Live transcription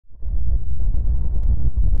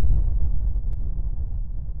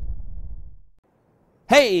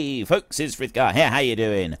Hey folks, it's Frithgar here, how you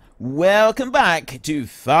doing? Welcome back to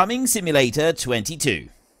Farming Simulator 22.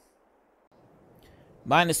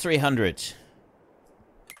 Minus 300.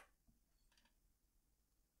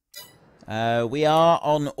 We are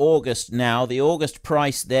on August now. The August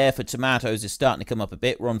price there for tomatoes is starting to come up a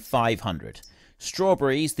bit. We're on 500.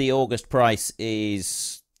 Strawberries, the August price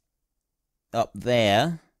is up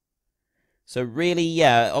there. So really,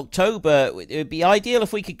 yeah, October, it would be ideal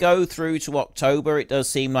if we could go through to October. It does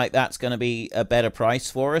seem like that's going to be a better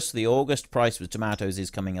price for us. The August price for tomatoes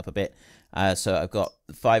is coming up a bit. So I've got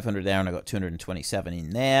 500 there and I've got 227 in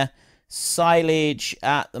there. Silage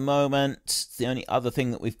at the moment, it's the only other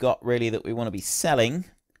thing that we've got really that we want to be selling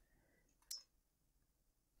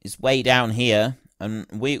is way down here. And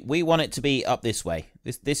we want it to be up this way.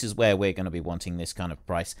 This is where we're going to be wanting this kind of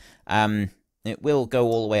price. It will go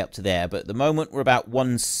all the way up to there, but at the moment we're about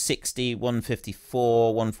 160,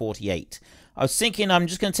 154, 148. I was thinking I'm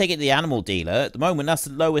just going to take it to the animal dealer. At the moment, that's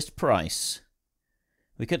the lowest price.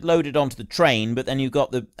 We could load it onto the train, but then you've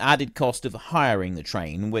got the added cost of hiring the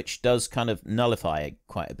train, which does kind of nullify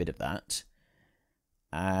quite a bit of that.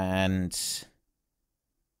 And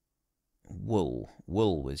wool.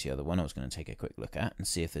 Wool was the other one I was going to take a quick look at and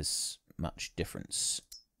see if there's much difference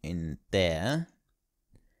in there.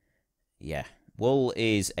 Yeah, wool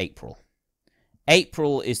is April.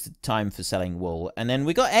 April is the time for selling wool. And then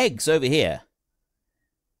we got eggs over here.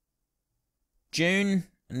 June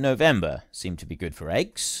and November seem to be good for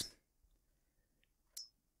eggs.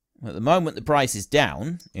 At the moment, the price is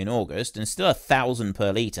down in August and still 1,000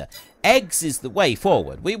 per litre. Eggs is the way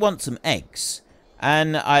forward. We want some eggs.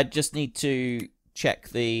 And I just need to check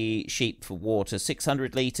the sheep for water.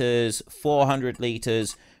 600 litres, 400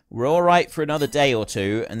 litres. We're all right for another day or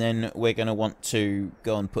two, and then we're going to want to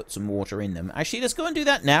go and put some water in them. Actually, let's go and do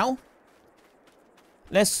that now.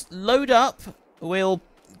 Let's load up. We'll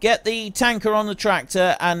get the tanker on the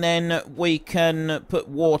tractor, and then we can put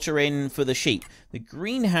water in for the sheep. The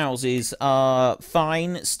greenhouses are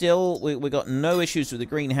fine still. We got no issues with the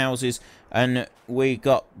greenhouses, and we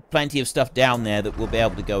got plenty of stuff down there that we'll be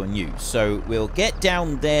able to go and use. So we'll get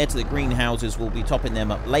down there to the greenhouses. We'll be topping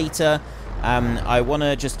them up later. I want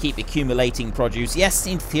to just keep accumulating produce. Yes,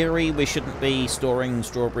 in theory, we shouldn't be storing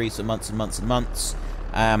strawberries for months and months and months.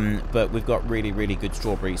 But we've got really, really good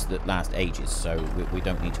strawberries that last ages, so we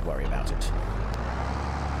don't need to worry about it.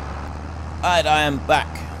 Alright, I am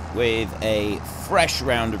back with a fresh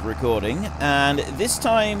round of recording, and this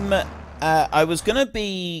time I was going to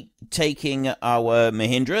be taking our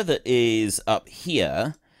Mahindra that is up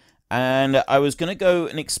here, and I was going to go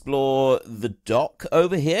and explore the dock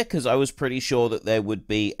over here, because I was pretty sure that there would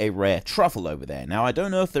be a rare truffle over there. Now, I don't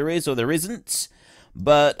know if there is or there isn't,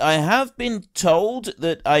 but I have been told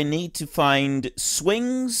that I need to find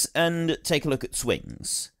swings and take a look at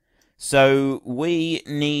swings. So, we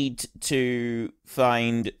need to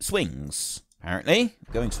find swings, apparently.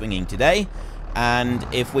 I'm going swinging today. And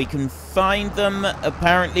if we can find them,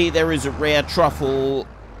 apparently there is a rare truffle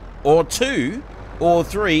or two or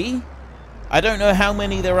three. I don't know how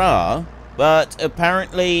many there are, but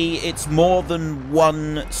apparently it's more than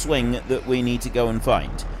one swing that we need to go and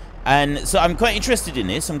find. And so I'm quite interested in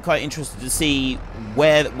this. I'm quite interested to see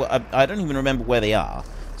where... I don't even remember where they are.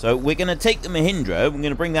 So we're going to take the Mahindra, we're going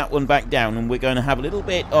to bring that one back down, and we're going to have a little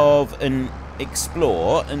bit of an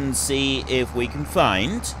explore and see if we can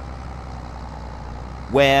find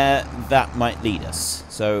where that might lead us.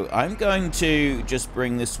 So I'm going to just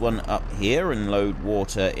bring this one up here and load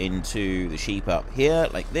water into the sheep up here,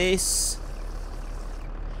 like this.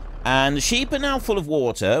 And the sheep are now full of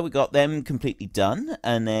water. We got them completely done.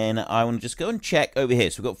 And then I want to just go and check over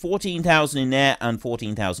here. So we've got 14,000 in there and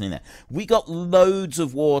 14,000 in there. We got loads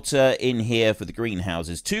of water in here for the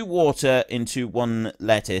greenhouses. 2 water into 1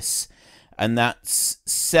 lettuce. And that's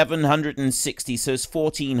 760, so it's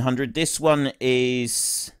 1,400. This one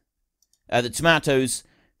is the tomatoes,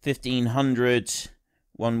 1,500,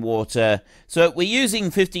 1 water. So we're using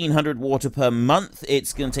 1,500 water per month.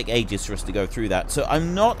 It's going to take ages for us to go through that. So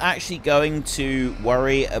I'm not actually going to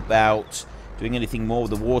worry about doing anything more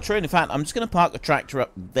with the water. And in fact, I'm just going to park the tractor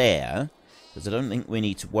up there, because I don't think we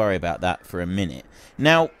need to worry about that for a minute.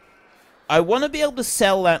 Now, I want to be able to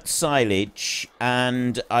sell that silage,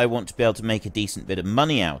 and I want to be able to make a decent bit of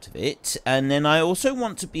money out of it. And then I also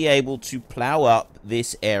want to be able to plough up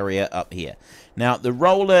this area up here. Now, the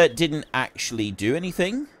roller didn't actually do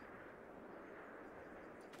anything.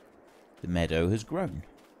 The meadow has grown.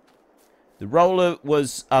 The roller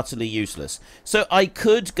was utterly useless. So I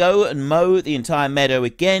could go and mow the entire meadow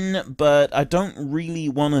again, but I don't really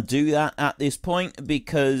want to do that at this point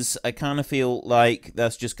because I kind of feel like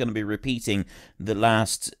that's just going to be repeating the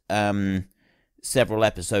last several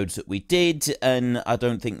episodes that we did, and I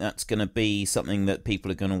don't think that's going to be something that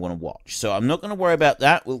people are going to want to watch. So I'm not going to worry about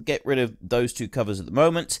that. We'll get rid of those two covers at the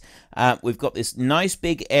moment. We've got this nice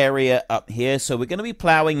big area up here, so we're going to be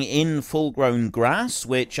ploughing in full-grown grass,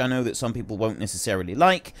 which I know that some people won't necessarily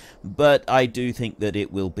like, but I do think that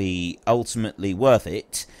it will be ultimately worth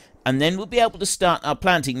it. And then we'll be able to start our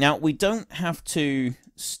planting. Now, we don't have to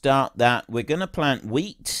start that. We're going to plant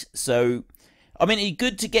wheat, so I mean, it'd be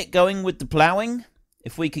good to get going with the ploughing,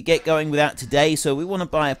 if we could get going with that today. So we want to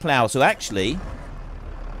buy a plough. So actually,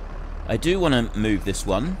 I do want to move this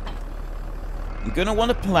one. I'm going to want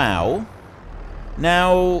to plough.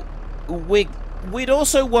 Now, we'd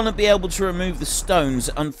also want to be able to remove the stones.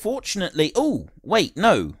 Unfortunately, oh, wait,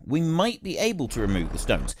 no. We might be able to remove the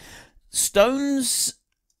stones. Stones,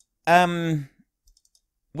 with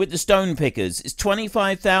the stone pickers, it's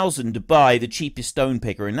 25,000 to buy the cheapest stone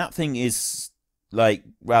picker. And that thing is, like,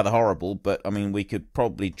 rather horrible, but I mean, we could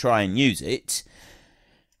probably try and use it.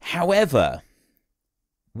 However,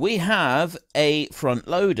 we have a front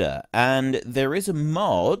loader, and there is a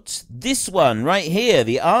mod, this one right here,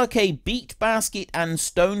 the RK Beat Basket and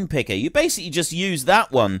Stone Picker. You basically just use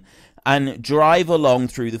that one and drive along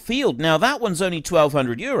through the field. Now, that one's only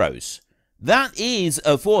 1,200 euros. That is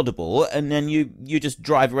affordable, and then you just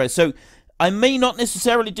drive around. So I may not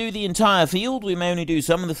necessarily do the entire field. We may only do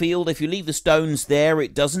some of the field. If you leave the stones there,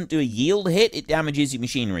 it doesn't do a yield hit. It damages your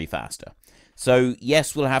machinery faster. So,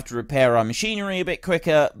 yes, we'll have to repair our machinery a bit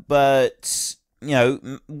quicker, but, you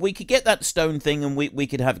know, we could get that stone thing and we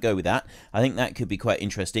could have a go with that. I think that could be quite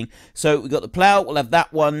interesting. So, we've got the plough. We'll have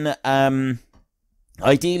that one.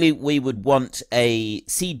 Ideally, we would want a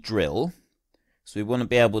seed drill. So we want to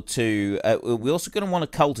be able to, we're also going to want a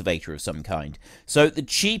cultivator of some kind. So the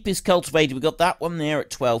cheapest cultivator, we got that one there at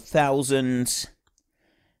 12,000.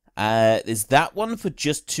 There's that one for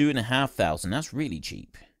just 2,500. That's really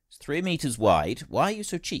cheap. It's 3 meters wide. Why are you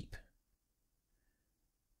so cheap?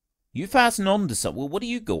 You fasten on to something. Well, what do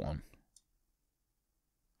you go on?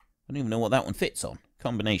 I don't even know what that one fits on.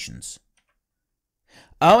 Combinations.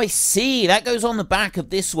 Oh, I see. That goes on the back of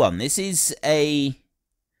this one. This is a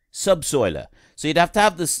subsoiler. So you'd have to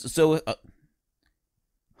have this, so,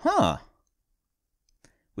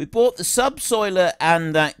 we bought the subsoiler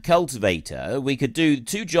and that cultivator. We could do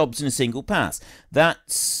 2 jobs in a single pass.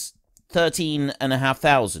 That's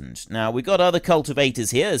 13,500. Now, we've got other cultivators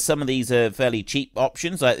here. Some of these are fairly cheap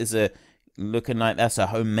options. Like there's a, looking like that's a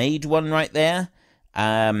homemade one right there.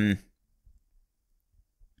 I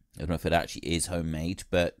don't know if it actually is homemade,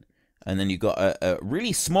 but and then you've got a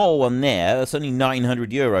really small one there. That's only 900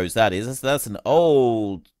 euros, that is. That's an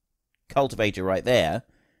old cultivator right there.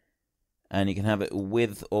 And you can have it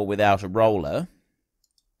with or without a roller.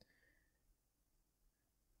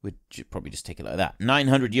 We'd probably just take it like that.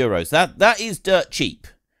 900 euros. That is dirt cheap.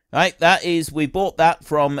 Right? That is, we bought that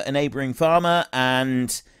from a neighbouring farmer,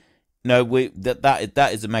 and no, that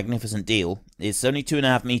is a magnificent deal. It's only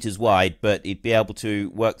 2.5 meters wide, but it'd be able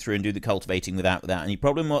to work through and do the cultivating without any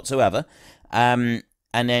problem whatsoever. And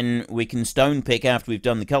then we can stone pick after we've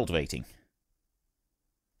done the cultivating.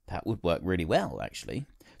 That would work really well, actually.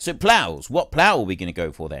 So ploughs. What plough are we going to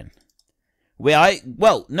go for then? I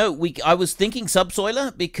was thinking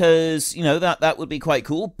subsoiler because, you know, that would be quite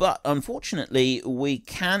cool. But unfortunately, we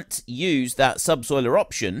can't use that subsoiler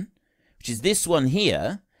option, which is this one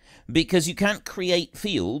here, because you can't create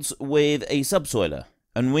fields with a subsoiler.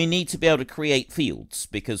 And we need to be able to create fields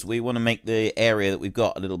because we want to make the area that we've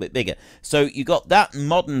got a little bit bigger. So you got that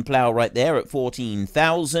modern plough right there at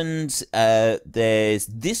 14,000. There's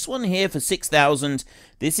this one here for 6,000.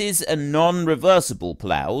 This is a non-reversible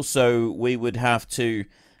plough, so we would have to,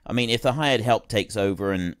 I mean, if the hired help takes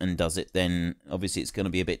over and does it, then obviously it's going to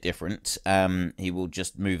be a bit different. He will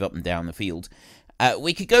just move up and down the field.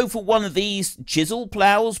 We could go for one of these chisel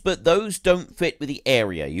ploughs, but those don't fit with the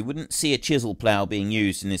area. You wouldn't see a chisel plough being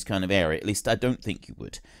used in this kind of area. At least I don't think you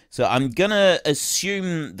would. So I'm going to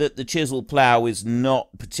assume that the chisel plough is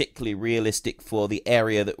not particularly realistic for the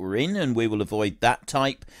area that we're in, and we will avoid that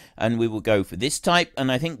type, and we will go for this type.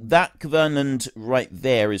 And I think that Kverneland right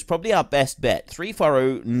there is probably our best bet.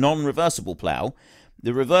 3-furrow non-reversible plough.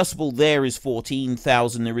 The reversible there is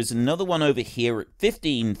 14,000. There is another one over here at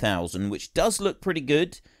 15,000, which does look pretty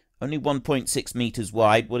good. Only 1.6 meters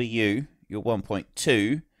wide. What are you? You're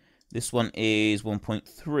 1.2. This one is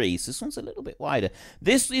 1.3. So this one's a little bit wider.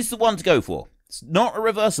 This is the one to go for. It's not a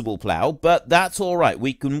reversible plough, but that's all right.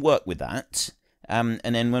 We can work with that. And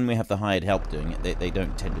then when we have the hired help doing it, they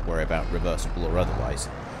don't tend to worry about reversible or otherwise.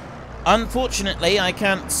 Unfortunately, I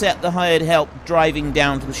can't set the hired help driving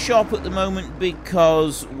down to the shop at the moment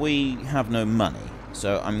because we have no money.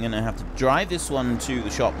 So I'm going to have to drive this one to the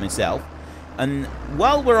shop myself. And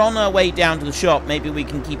while we're on our way down to the shop, maybe we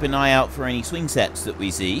can keep an eye out for any swing sets that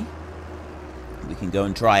we see. We can go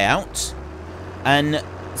and try out and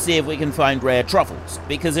see if we can find rare truffles.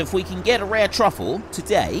 Because if we can get a rare truffle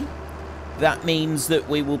today, that means that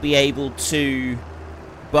we will be able to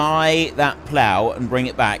buy that plough and bring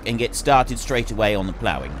it back and get started straight away on the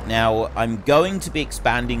ploughing. Now, I'm going to be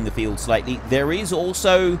expanding the field slightly. There is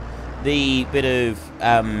also the bit of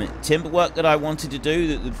timber work that I wanted to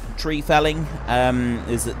do, the tree felling.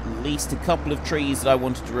 There's at least a couple of trees that I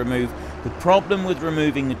wanted to remove. The problem with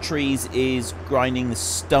removing the trees is grinding the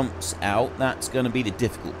stumps out. That's going to be the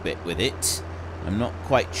difficult bit with it. I'm not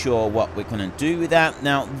quite sure what we're going to do with that.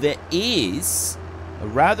 Now, there is a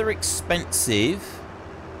rather expensive...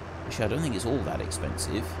 Actually, I don't think it's all that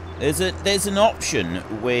expensive. There's an option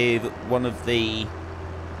with one of the...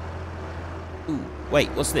 Ooh, wait,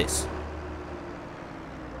 what's this?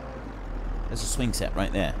 There's a swing set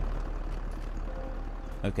right there.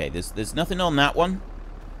 Okay, there's nothing on that one.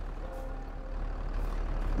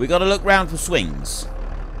 We got to look round for swings.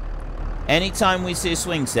 Anytime we see a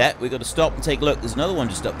swing set, we've got to stop and take a look. There's another one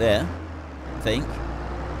just up there, I think.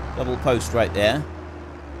 Double post right there.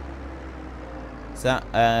 Is that,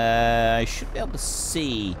 I should be able to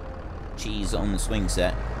see cheese on the swing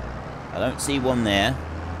set. I don't see one there.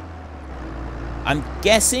 I'm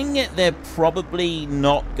guessing they're probably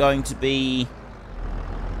not going to be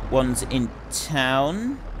ones in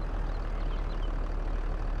town.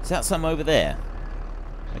 Is that some over there?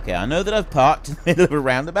 Okay, I know that I've parked in the middle of a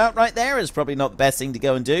roundabout right there. It's probably not the best thing to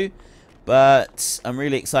go and do. But I'm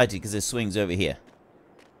really excited because there's swings over here.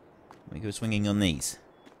 Let me go swinging on these.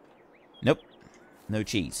 Nope. No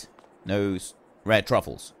cheese. No rare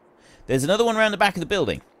truffles. There's another one around the back of the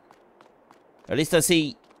building. Or at least I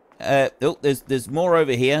see... oh, there's more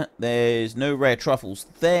over here. There's no rare truffles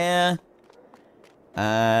there.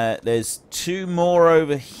 There's two more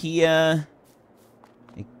over here.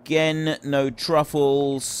 Again, no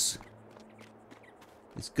truffles.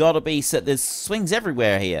 There's got to be... There's swings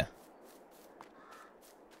everywhere here.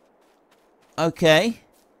 Okay.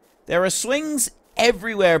 There are swings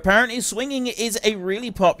everywhere. Apparently, swinging is a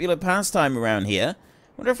really popular pastime around here.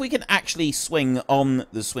 Wonder if we can actually swing on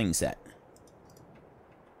the swing set.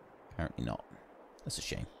 Apparently not. That's a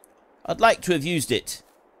shame. I'd like to have used it.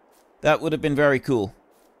 That would have been very cool.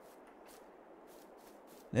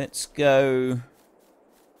 Let's go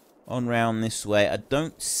on round this way. I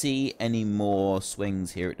don't see any more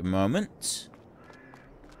swings here at the moment.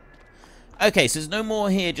 Okay, so there's no more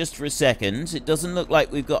here just for a second. It doesn't look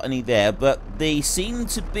like we've got any there, but they seem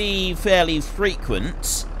to be fairly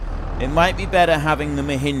frequent. It might be better having the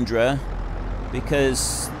Mahindra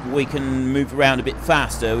because we can move around a bit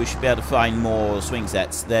faster. We should be able to find more swing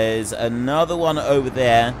sets. There's another one over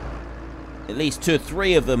there. At least 2 or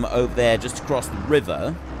 3 of them over there just across the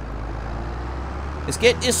river. Let's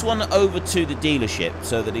get this one over to the dealership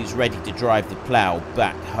so that he's ready to drive the plough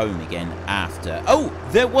back home again after. Oh,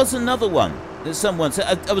 there was another one. There's someone. So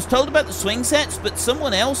I was told about the swing sets, but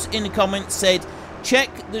someone else in the comments said,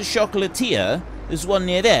 check the chocolatier. There's one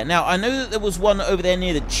near there. Now, I know that there was one over there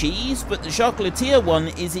near the cheese, but the chocolatier one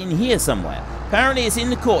is in here somewhere. Apparently, it's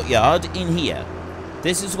in the courtyard in here.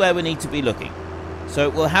 This is where we need to be looking. So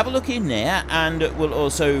we'll have a look in there, and we'll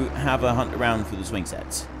also have a hunt around for the swing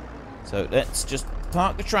sets. So let's just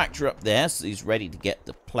park the tractor up there so he's ready to get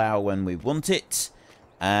the plough when we want it.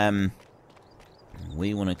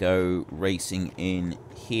 We want to go racing in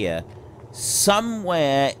here.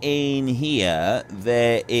 Somewhere in here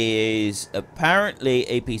there is apparently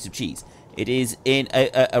a piece of cheese. It is in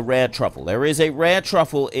a rare truffle. There is a rare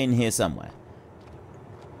truffle in here somewhere.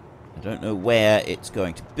 I don't know where it's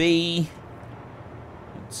going to be.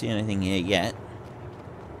 Don't see anything here yet.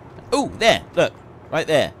 Oh, there. Look. Right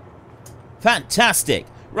there. Fantastic.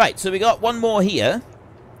 Right, so we got one more here.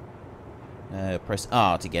 Press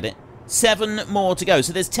R to get it. 7 more to go.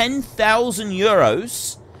 So there's 10,000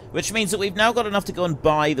 euros, which means that we've now got enough to go and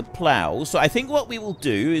buy the plough. So I think what we will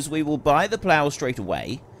do is we will buy the plough straight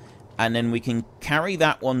away, and then we can carry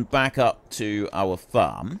that one back up to our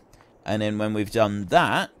farm. And then when we've done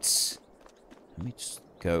that, let me just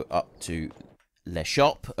go up to Le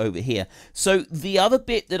Shop over here. So the other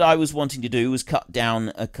bit that I was wanting to do was cut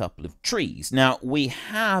down a couple of trees. Now, we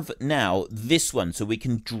have now this one, so we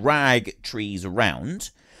can drag trees around,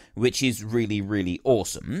 which is really, really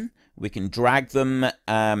awesome. We can drag them.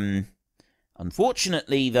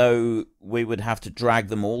 Unfortunately, though, we would have to drag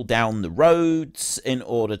them all down the roads in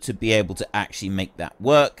order to be able to actually make that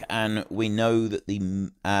work. And we know that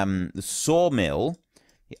the sawmill,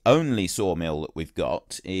 the only sawmill that we've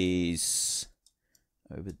got, is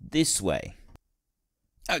over this way.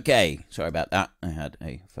 Okay, sorry about that. I had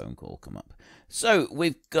a phone call come up. So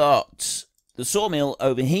we've got the sawmill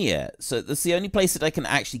over here. So that's the only place that I can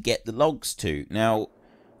actually get the logs to. Now,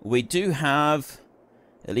 we do have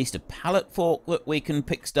at least a pallet fork that we can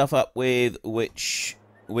pick stuff up with, which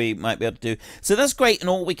we might be able to do. So that's great and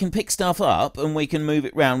all. We can pick stuff up and we can move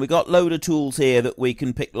it around. We've got loader tools here that we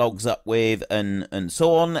can pick logs up with and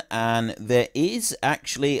so on. And there is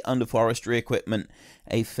actually, under forestry equipment,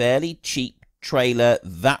 a fairly cheap trailer.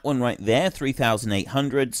 That one right there,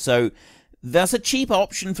 3,800. So that's a cheap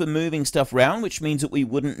option for moving stuff around, which means that we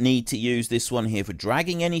wouldn't need to use this one here for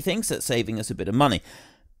dragging anything. So that's saving us a bit of money.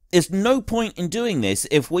 There's no point in doing this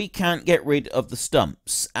if we can't get rid of the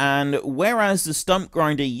stumps. And whereas the stump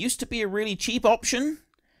grinder used to be a really cheap option,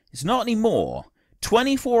 it's not anymore.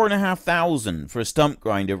 24,500 for a stump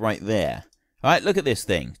grinder right there. All right, look at this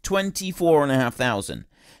thing. 24,500.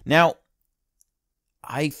 Now,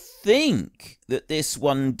 I think that this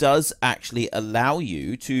one does actually allow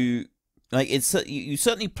you to, like, you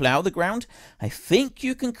certainly plow the ground. I think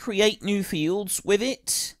you can create new fields with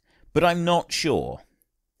it, but I'm not sure.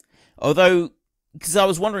 Although, because I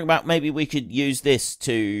was wondering about maybe we could use this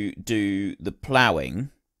to do the ploughing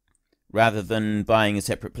rather than buying a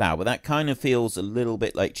separate plough, but that kind of feels a little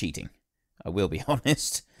bit like cheating. I will be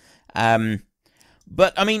honest.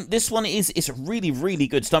 But, I mean, this one it's a really, really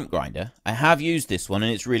good stump grinder. I have used this one,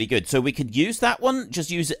 and it's really good. So we could use that one, just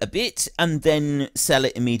use it a bit, and then sell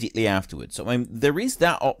it immediately afterwards. So, I mean, there is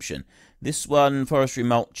that option. This one, forestry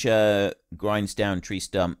mulcher, grinds down tree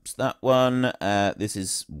stumps. That one, this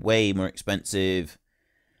is way more expensive.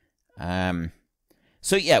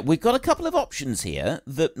 So, yeah, we've got a couple of options here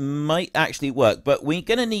that might actually work, but we're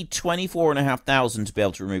going to need 24,500 to be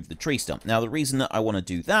able to remove the tree stump. Now, the reason that I want to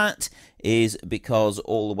do that is because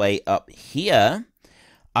all the way up here,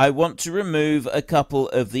 I want to remove a couple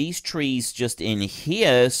of these trees just in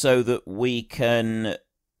here so that we can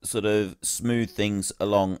sort of smooth things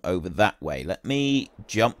along over that way. Let me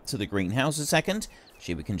jump to the greenhouse a second.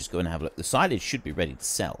 Actually, we can just go and have a look. The silage should be ready to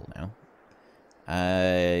sell now.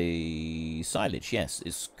 Silage, yes,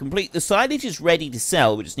 it's complete. The silage is ready to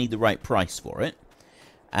sell. We just need the right price for it.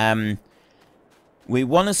 We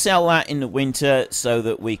want to sell that in the winter so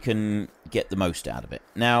that we can get the most out of it.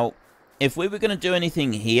 Now, if we were going to do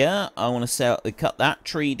anything here, I want to cut that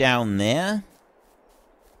tree down there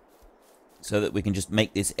so that we can just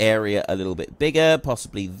make this area a little bit bigger.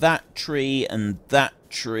 Possibly that tree and that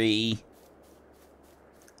tree.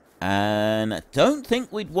 And I don't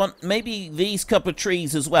think we'd want maybe these couple of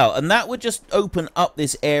trees as well. And that would just open up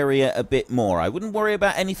this area a bit more. I wouldn't worry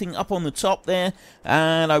about anything up on the top there.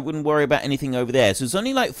 And I wouldn't worry about anything over there. So there's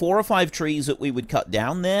only like 4 or 5 trees that we would cut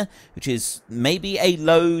down there. Which is maybe a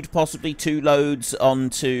load, possibly 2 loads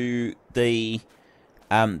onto the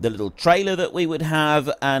little trailer that we would have.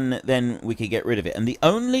 And then we could get rid of it. And the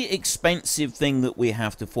only expensive thing that we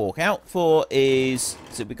have to fork out for is...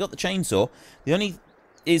 So we've got the chainsaw. The only...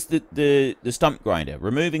 is the stump grinder,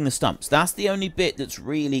 removing the stumps. That's the only bit that's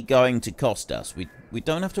really going to cost us. We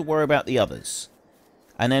don't have to worry about the others.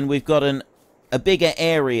 And then we've got a bigger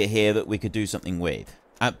area here that we could do something with.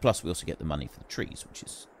 Plus, we also get the money for the trees, which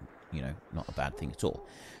is, you know, not a bad thing at all.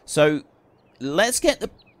 So, let's get the...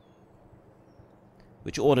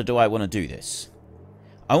 Which order do I want to do this?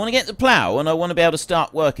 I want to get the plough, and I want to be able to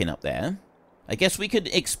start working up there. I guess we could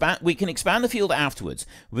expand. We can expand the field afterwards.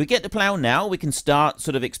 If we get the plough now, we can start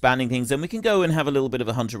sort of expanding things. Then we can go and have a little bit of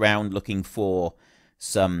a hunt around looking for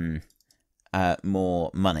some more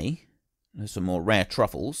money, some more rare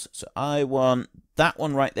truffles. So I want that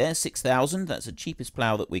one right there, 6,000. That's the cheapest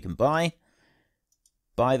plough that we can buy.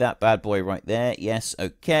 Buy that bad boy right there. Yes,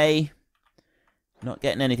 okay. Not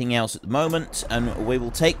getting anything else at the moment, and we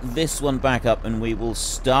will take this one back up, and we will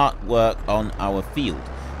start work on our field.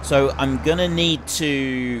 So I'm going to need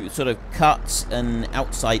to sort of cut an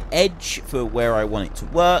outside edge for where I want it to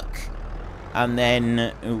work. And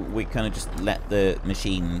then we kind of just let the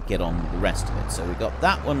machine get on with the rest of it. So we've got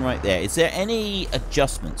that one right there. Is there any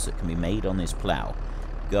adjustments that can be made on this plough?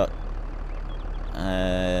 Got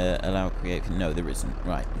allow creation. No, there isn't.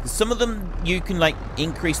 Right. Because some of them you can like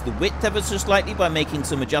increase the width ever so slightly by making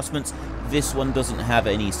some adjustments. This one doesn't have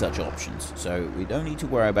any such options. So we don't need to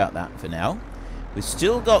worry about that for now. We've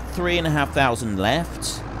still got 3,500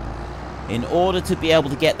 left. In order to be able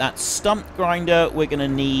to get that stump grinder, we're going to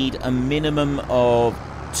need a minimum of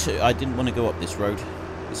to... I didn't want to go up this road.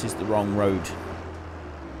 This is the wrong road.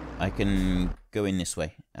 I can go in this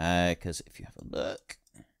way. Because if you have a look...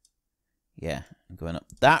 Yeah, I'm going up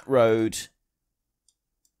that road.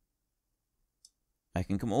 I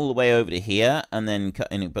can come all the way over to here and then cut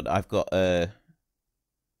in it, but I've got a...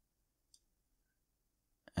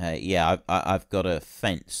 yeah, I've got a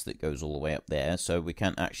fence that goes all the way up there, so we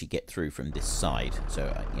can't actually get through from this side.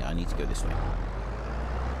 So, yeah, I need to go this way.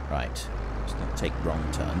 Right. Let's not take wrong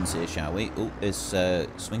turns here, shall we? Oh, there's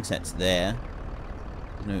swing sets there.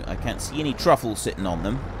 No, I can't see any truffles sitting on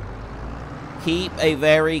them. Keep a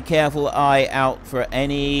very careful eye out for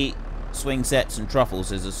any swing sets and truffles.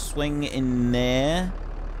 There's a swing in there.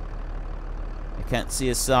 I can't see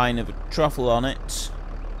a sign of a truffle on it.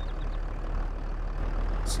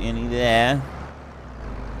 See any there?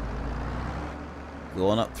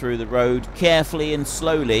 Going up through the road carefully and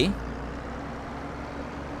slowly.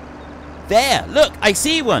 There! Look! I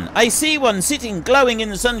see one! I see one sitting glowing in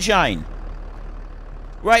the sunshine!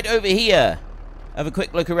 Right over here! Have a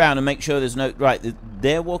quick look around and make sure there's no... Right,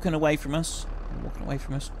 they're walking away from us. They're walking away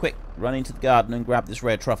from us. Quick, run into the garden and grab this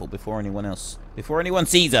rare truffle before anyone else... Before anyone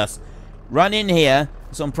sees us. Run in here.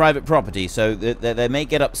 It's on private property, so they may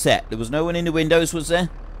get upset. There was no one in the windows, was there?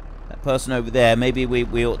 That person over there. Maybe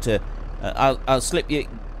we ought to... I'll slip you...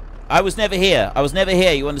 I was never here. I was never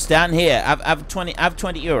here, you understand? Here, have 20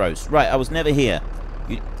 euros. Right, I was never here.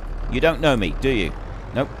 You don't know me, do you?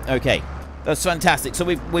 Nope. Okay. That's fantastic. So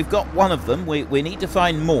we've got one of them. We need to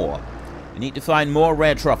find more. We need to find more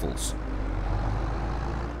rare truffles.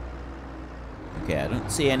 Okay, I don't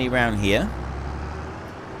see any around here.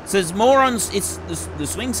 So there's more on... It's the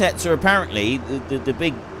swing sets are apparently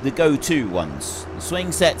the go-to ones. The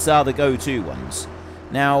swing sets are the go-to ones.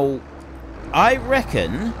 Now, I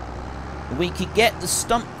reckon we could get the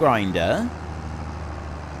stump grinder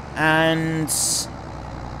and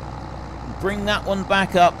bring that one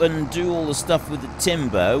back up and do all the stuff with the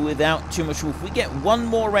timber without too much... If we get one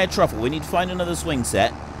more rare truffle, we need to find another swing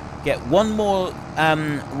set, get one more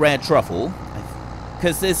rare truffle,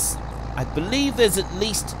 because there's... I believe there's at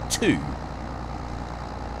least 2.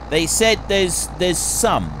 They said there's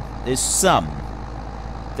some.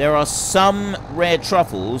 There are some rare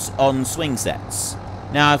truffles on swing sets.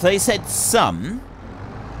 Now, if they said some,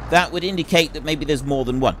 that would indicate that maybe there's more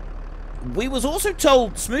than one. We was also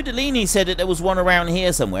told, Smoodelini said that there was one around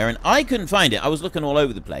here somewhere, and I couldn't find it. I was looking all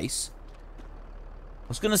over the place. I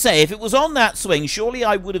was going to say, if it was on that swing, surely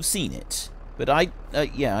I would have seen it. But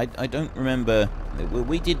yeah, I don't remember.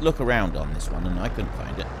 We did look around on this one, and I couldn't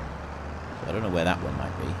find it. So I don't know where that one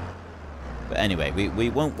might be. But anyway, we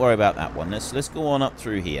won't worry about that one. Let's go on up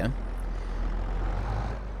through here.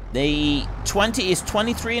 The 20 is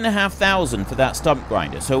 23,500 for that stump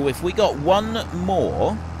grinder. So if we got one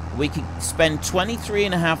more, we could spend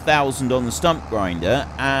 23,500 on the stump grinder,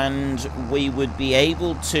 and we would be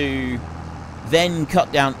able to then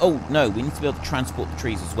cut down... Oh, no, we need to be able to transport the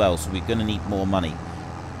trees as well, so we're going to need more money.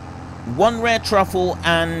 One rare truffle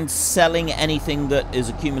and selling anything that is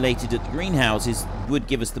accumulated at the greenhouses would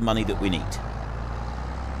give us the money that we need.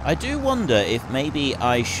 I do wonder if maybe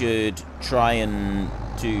I should try and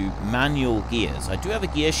do manual gears. I do have a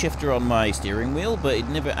gear shifter on my steering wheel, but it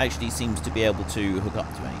never actually seems to be able to hook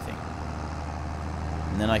up to anything.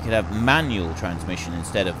 And then I could have manual transmission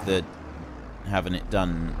instead of having it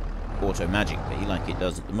done auto-magically like it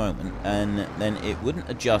does at the moment, and then it wouldn't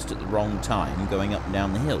adjust at the wrong time going up and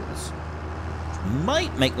down the hills, which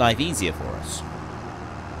might make life easier for us.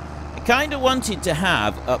 I kind of wanted to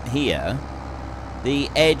have up here the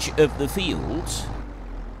edge of the field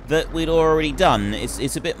that we'd already done.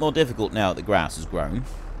 It's a bit more difficult now that the grass has grown.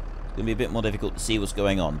 It's going to be a bit more difficult to see what's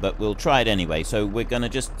going on, but we'll try it anyway. So we're going to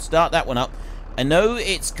just start that one up. I know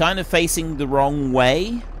it's kind of facing the wrong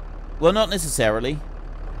way. Well, not necessarily.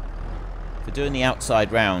 For doing the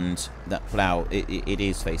outside round, that plough, it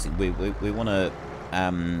is facing. We want to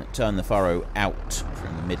turn the furrow out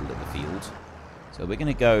from the middle of the field. So we're going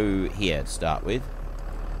to go here to start with.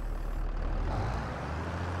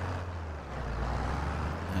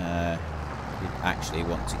 We actually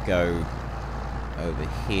want to go over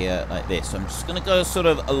here like this. So I'm just going to go sort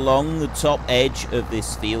of along the top edge of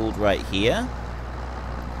this field right here.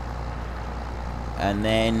 And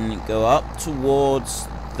then go up towards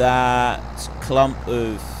that clump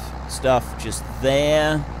of stuff just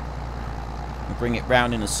there, and bring it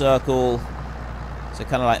round in a circle, so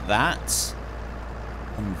kind of like that,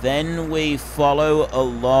 and then we follow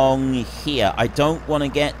along here. I don't want to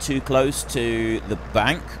get too close to the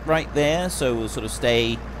bank right there, so we'll sort of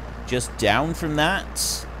stay just down from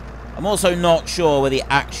that. I'm also not sure where the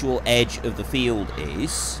actual edge of the field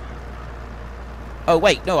is. Oh,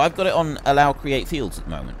 wait, no, I've got it on allow create fields at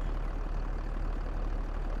the moment.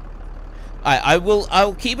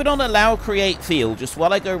 I'll keep it on allow create field just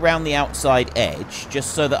while I go around the outside edge,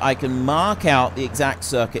 just so that I can mark out the exact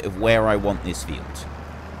circuit of where I want this field.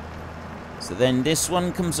 So then this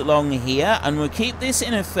one comes along here, and we'll keep this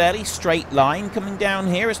in a fairly straight line coming down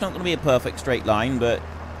here. It's not going to be a perfect straight line, but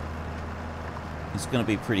it's going to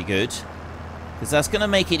be pretty good, because that's going to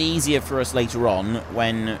make it easier for us later on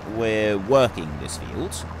when we're working this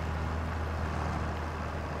field.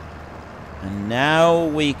 And now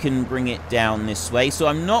we can bring it down this way. So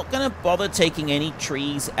I'm not going to bother taking any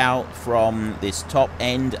trees out from this top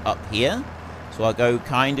end up here. So I'll go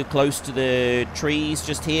kind of close to the trees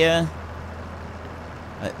just here.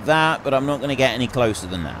 Like that, but I'm not going to get any closer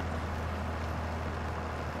than that.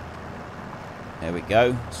 There we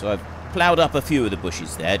go. So I've ploughed up a few of the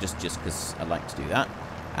bushes there, just because I like to do that.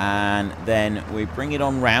 And then we bring it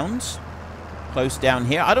on round. Close down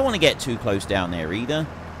here. I don't want to get too close down there either.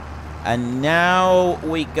 And now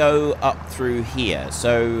we go up through here.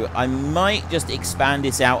 So I might just expand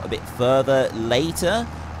this out a bit further later.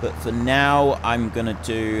 But for now, I'm going to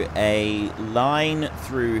do a line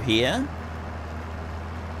through here.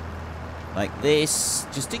 Like this.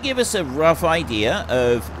 Just to give us a rough idea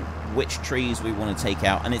of which trees we want to take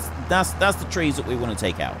out. And that's the trees that we want to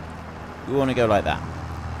take out. We want to go like that.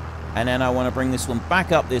 And then I want to bring this one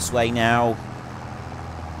back up this way now.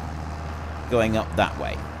 Going up that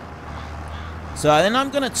way. So then I'm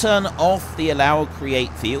going to turn off the allow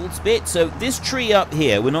create fields bit. So this tree up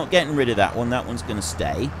here, we're not getting rid of that one. That one's going to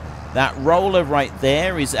stay. That roller right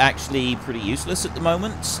there is actually pretty useless at the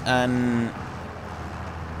moment. And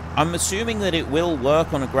I'm assuming that it will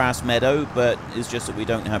work on a grass meadow, but it's just that we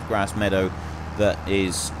don't have grass meadow that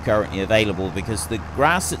is currently available, because the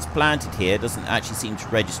grass that's planted here doesn't actually seem to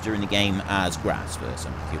register in the game as grass for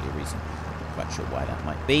some peculiar reason. Not quite sure why that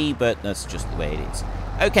might be, but that's just the way it is.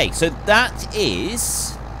 Okay, so that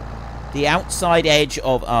is the outside edge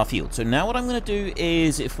of our field. So now what I'm going to do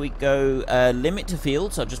is, if we go limit to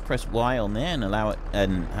fields, I'll just press Y on there and allow it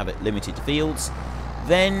and have it limited to fields.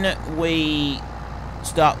 Then we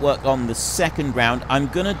start work on the second round. I'm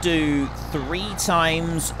going to do 3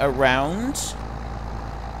 times around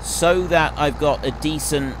so that I've got a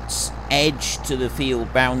decent edge to the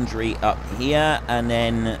field boundary up here, and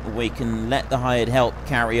then we can let the hired help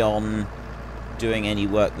carry on doing any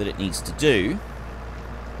work that it needs to do.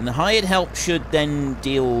 And the hired help should then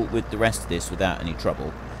deal with the rest of this without any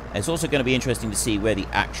trouble. It's also going to be interesting to see where the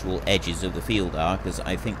actual edges of the field are, because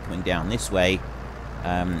I think coming down this way,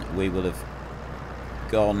 we will have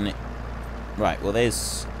gone... Right, well,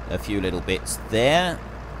 there's a few little bits there.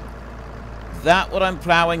 That what I'm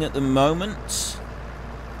ploughing at the moment.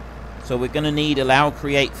 So we're going to need allow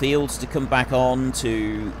create fields to come back on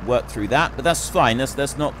to work through that. But that's fine.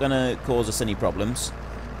 That's not going to cause us any problems.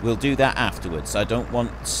 We'll do that afterwards. I don't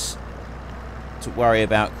want to worry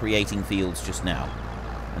about creating fields just now.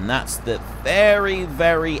 And that's the very,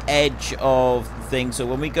 very edge of the thing. So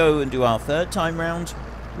when we go and do our third time round,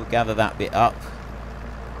 we'll gather that bit up.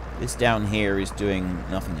 This down here is doing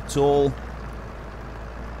nothing at all,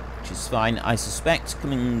 which is fine. I suspect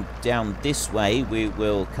coming down this way, we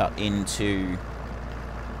will cut into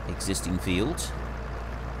existing field.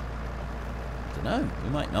 Don't know. We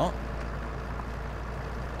might not.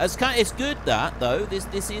 It's good that, though.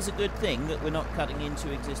 This is a good thing that we're not cutting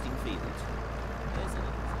into existing field.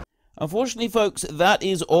 Unfortunately, folks, that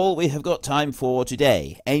is all we have got time for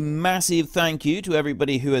today. A massive thank you to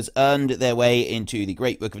everybody who has earned their way into the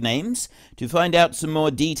Great Book of Names. To find out some more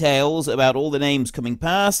details about all the names coming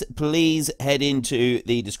past, please head into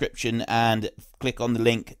the description and click on the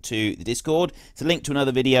link to the Discord. It's a link to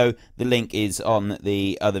another video. The link is on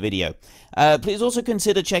the other video. Please also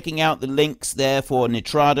consider checking out the links there for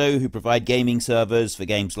Nitrado, who provide gaming servers for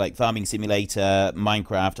games like Farming Simulator,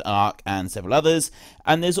 Minecraft, Ark, and several others.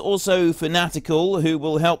 And there's also Fanatical, who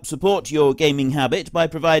will help support your gaming habit by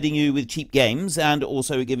providing you with cheap games and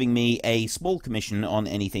also giving me a small commission on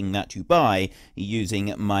anything that you buy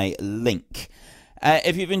using my link.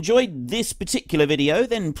 If you've enjoyed this particular video,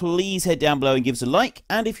 then please head down below and give us a like.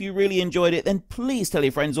 And if you really enjoyed it, then please tell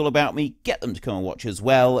your friends all about me. Get them to come and watch as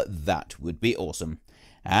well. That would be awesome.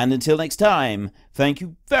 And until next time, thank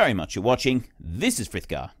you very much for watching. This is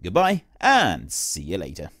Frithgar. Goodbye, and see you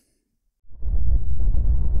later.